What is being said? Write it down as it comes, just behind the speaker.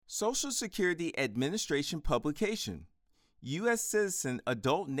Social Security Administration publication, U.S. Citizen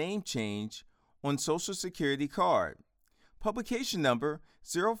Adult Name Change on Social Security Card. Publication number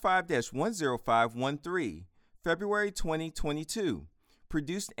 05-10513, February 2022.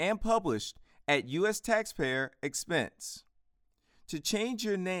 Produced and published at U.S. taxpayer expense. To change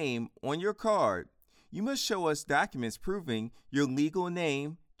your name on your card, you must show us documents proving your legal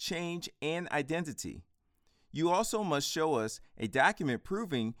name, change, and identity. You also must show us a document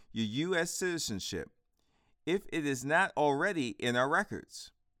proving your U.S. citizenship, if it is not already in our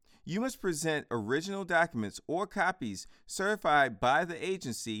records. You must present original documents or copies certified by the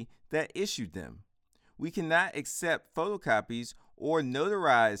agency that issued them. We cannot accept photocopies or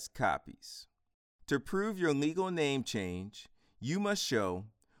notarized copies. To prove your legal name change, you must show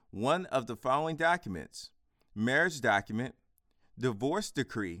one of the following documents: marriage document, divorce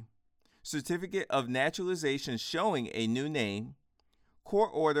decree, certificate of naturalization showing a new name, court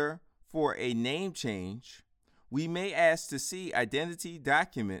order for a name change. We may ask to see identity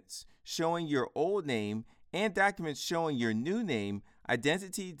documents showing your old name and documents showing your new name.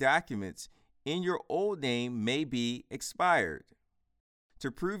 Identity documents in your old name may be expired.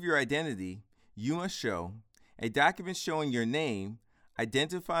 To prove your identity, you must show a document showing your name,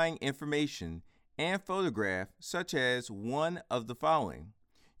 identifying information, and photograph, such as one of the following: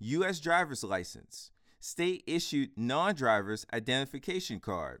 U.S. driver's license, state-issued non-driver's identification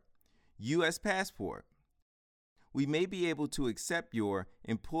card, U.S. passport. We may be able to accept your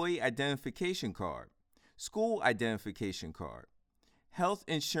employee identification card, school identification card, health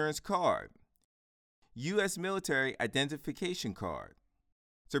insurance card, U.S. military identification card.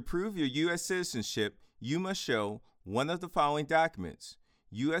 To prove your U.S. citizenship, you must show one of the following documents: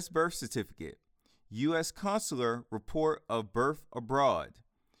 U.S. birth certificate, U.S. consular report of birth abroad,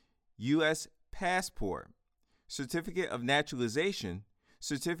 U.S. passport, certificate of naturalization,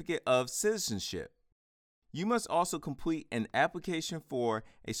 certificate of citizenship. You must also complete an application for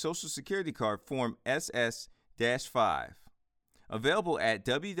a Social Security card, Form SS-5, available at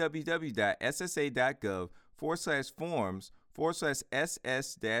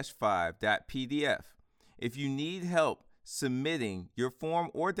www.ssa.gov/forms/SS-5.pdf. If you need help submitting your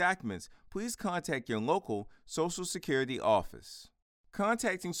form or documents, please contact your local Social Security office.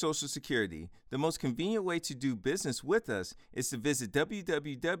 Contacting Social Security, the most convenient way to do business with us is to visit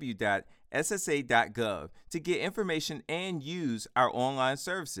www.ssa.gov to get information and use our online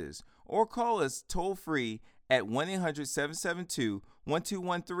services, or call us toll-free at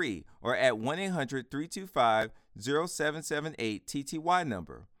 1-800-772-1213 or at 1-800-325-0778 TTY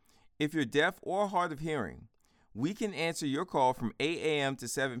number. If you're deaf or hard of hearing, we can answer your call from 8 a.m. to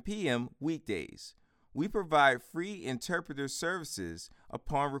 7 p.m. weekdays. We provide free interpreter services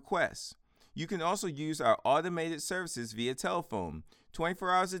upon request. You can also use our automated services via telephone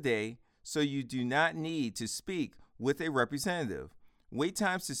 24 hours a day, so you do not need to speak with a representative. Wait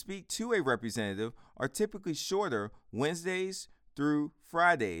times to speak to a representative are typically shorter Wednesdays through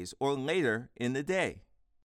Fridays or later in the day.